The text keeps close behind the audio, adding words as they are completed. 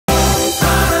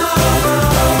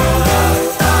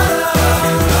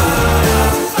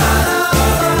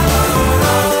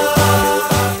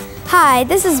Hi,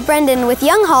 this is Brendan with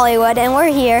Young Hollywood, and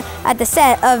we're here at the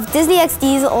set of Disney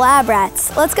XD's Lab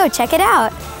Rats. Let's go check it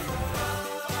out.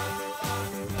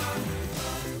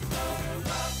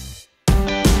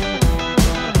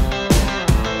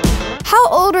 How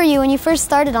old were you when you first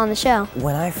started on the show?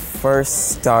 When I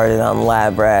first started on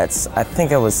Lab Rats, I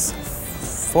think I was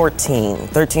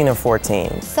 13 or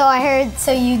 14. So I heard,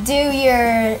 so you do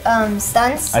your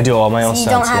stunts? I do all my own stunts.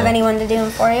 stunts, You don't have anyone to do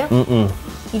them for you? Mm-mm.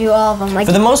 You do all of them? Like,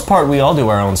 for the most part, we all do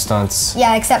our own stunts.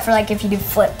 Yeah, except for like if you do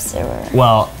flips or whatever.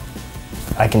 Well,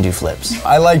 I can do flips.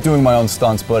 I like doing my own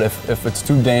stunts, but if it's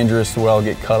too dangerous to where I'll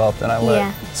get cut up, then I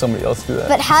let somebody else do that.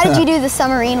 But how did you do the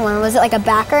submarine one? Was it like a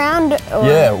background? Or?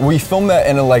 Yeah, we filmed that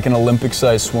in like an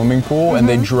Olympic-sized swimming pool, and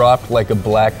they dropped like a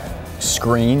black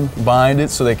screen behind it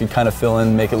so they could kind of fill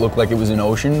in, make it look like it was an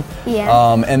ocean.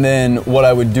 Yeah. And then what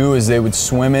I would do is they would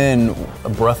swim in a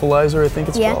breathalyzer, I think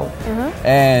it's called.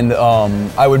 And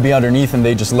I would be underneath and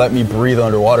they just let me breathe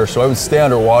underwater. So I would stay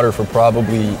underwater for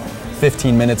probably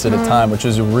 15 minutes at a time, which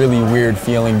is a really weird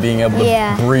feeling, being able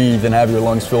to breathe and have your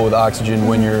lungs filled with oxygen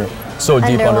when you're so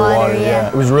deep underwater. Yeah.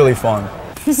 It was really fun.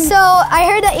 So I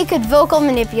heard that you could vocal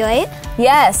manipulate.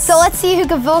 Yes. So let's see who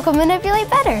could vocal manipulate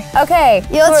better. Okay.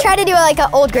 Yeah, let's try to do it like an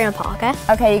old grandpa, okay?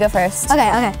 Okay, you go first.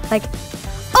 Okay. Like,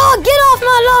 oh, get off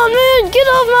my lawn, man! Get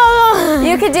off my lawn!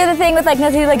 You could do the thing with like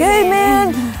nothing, like, hey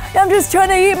man, I'm just trying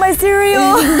to eat my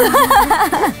cereal.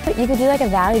 You could do like a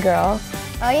valley girl.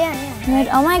 Oh yeah. Like,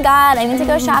 oh my God, I need to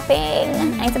go shopping.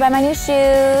 I need to buy my new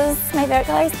shoes. My favorite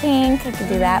color is pink. I could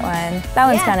do that one. That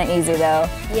one's kind of easy though.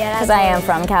 Yeah, because I am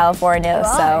from California,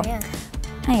 so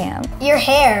I am. Your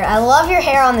hair, I love your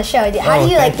hair on the show. How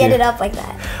do you like get it up like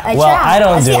that? I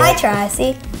don't do it. I try.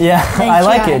 See. Yeah, I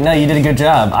like it. No, you did a good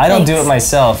job. I don't do it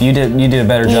myself. You did a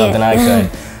better job than I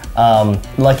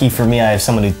could. Lucky for me, I have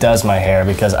someone who does my hair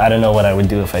because I don't know what I would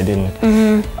do if I didn't.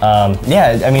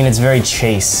 Yeah, I mean it's very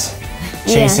Chase.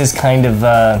 Chase is kind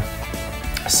of,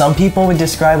 some people would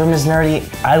describe him as nerdy.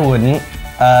 I wouldn't,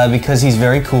 because he's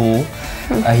very cool.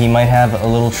 He might have a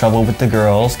little trouble with the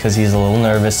girls because he's a little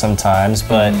nervous sometimes,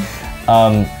 but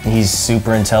he's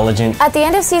super intelligent. At the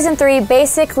end of season 3,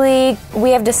 basically, we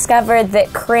have discovered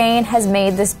that Crane has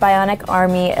made this bionic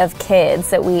army of kids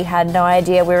that we had no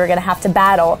idea we were gonna have to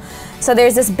battle. So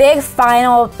there's this big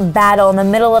final battle in the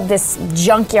middle of this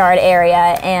junkyard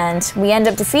area, and we end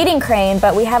up defeating Crane,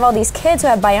 but we have all these kids who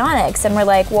have bionics, and we're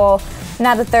like, well,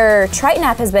 now that their Triton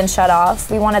app has been shut off,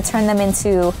 we want to turn them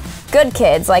into good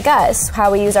kids like us,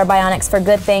 how we use our bionics for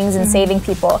good things and saving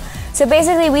people. So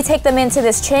basically, we take them into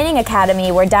this training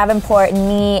academy where Davenport and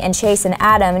me and Chase and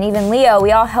Adam and even Leo,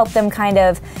 we all help them kind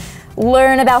of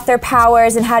learn about their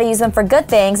powers and how to use them for good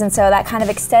things, and so that kind of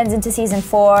extends into season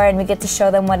 4, and we get to show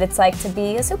them what it's like to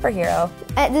be a superhero.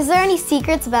 Is there any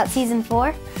secrets about season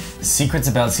 4? Secrets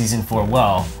about season 4?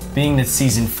 Well, being that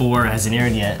season 4 hasn't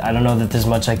aired yet, I don't know that there's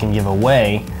much I can give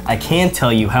away. I can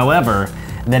tell you, however,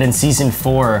 that in season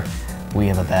 4, we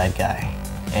have a bad guy,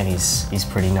 and he's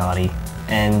pretty naughty.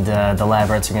 And the Lab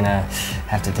Rats are gonna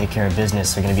have to take care of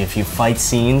business. There are gonna be a few fight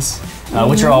scenes,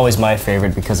 which are always my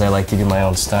favorite because I like to do my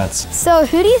own stunts. So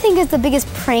who do you think is the biggest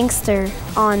prankster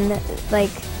on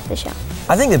the show?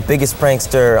 I think the biggest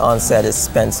prankster on set is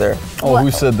Spencer. Oh,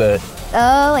 who said that?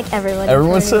 Oh, like everyone.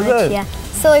 Everyone said that? Yeah.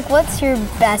 So like, what's your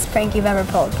best prank you've ever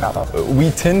pulled, probably?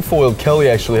 We tinfoiled,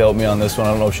 Kelli actually helped me on this one,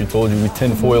 I don't know if she told you, we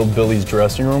tinfoiled Billy's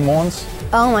dressing room once.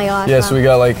 Oh my gosh. Yeah, so we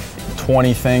got like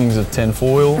 20 things of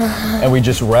tinfoil, and we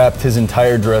just wrapped his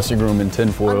entire dressing room in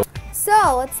tinfoil.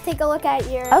 So, let's take a look at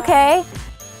your... Okay.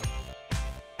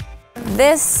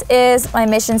 This is my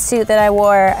mission suit that I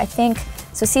wore, I think,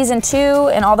 so season 2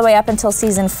 and all the way up until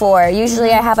season 4.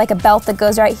 Usually I have like a belt that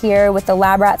goes right here with the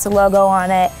Lab Rats logo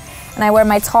on it, and I wear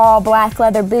my tall black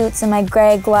leather boots and my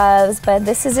gray gloves, but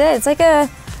this is it. It's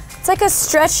like a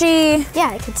stretchy...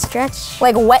 Yeah, it could stretch.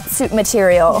 Like wetsuit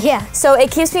material. Yeah. So it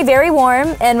keeps me very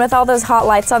warm, and with all those hot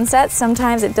lights on set,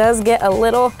 sometimes it does get a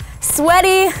little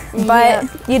sweaty, but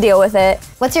you deal with it.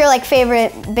 What's your like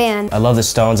favorite band? I love the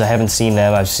Stones. I haven't seen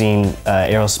them. I've seen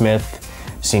Aerosmith,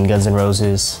 seen Guns N'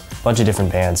 Roses, a bunch of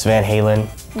different bands. Van Halen.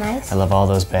 Nice. I love all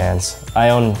those bands. I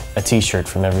own a t-shirt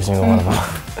from every single one of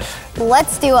them.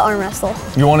 Let's do an arm wrestle.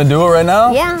 You want to do it right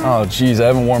now? Yeah. Oh, geez, I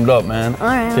haven't warmed up, man. All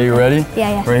right. Okay, you ready?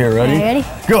 Yeah. Right here, ready? Yeah, ready?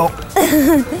 Go.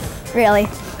 Really?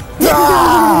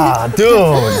 Ah,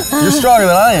 dude, you're stronger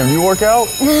than I am. You work out?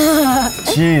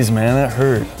 Jeez, man, that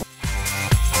hurt.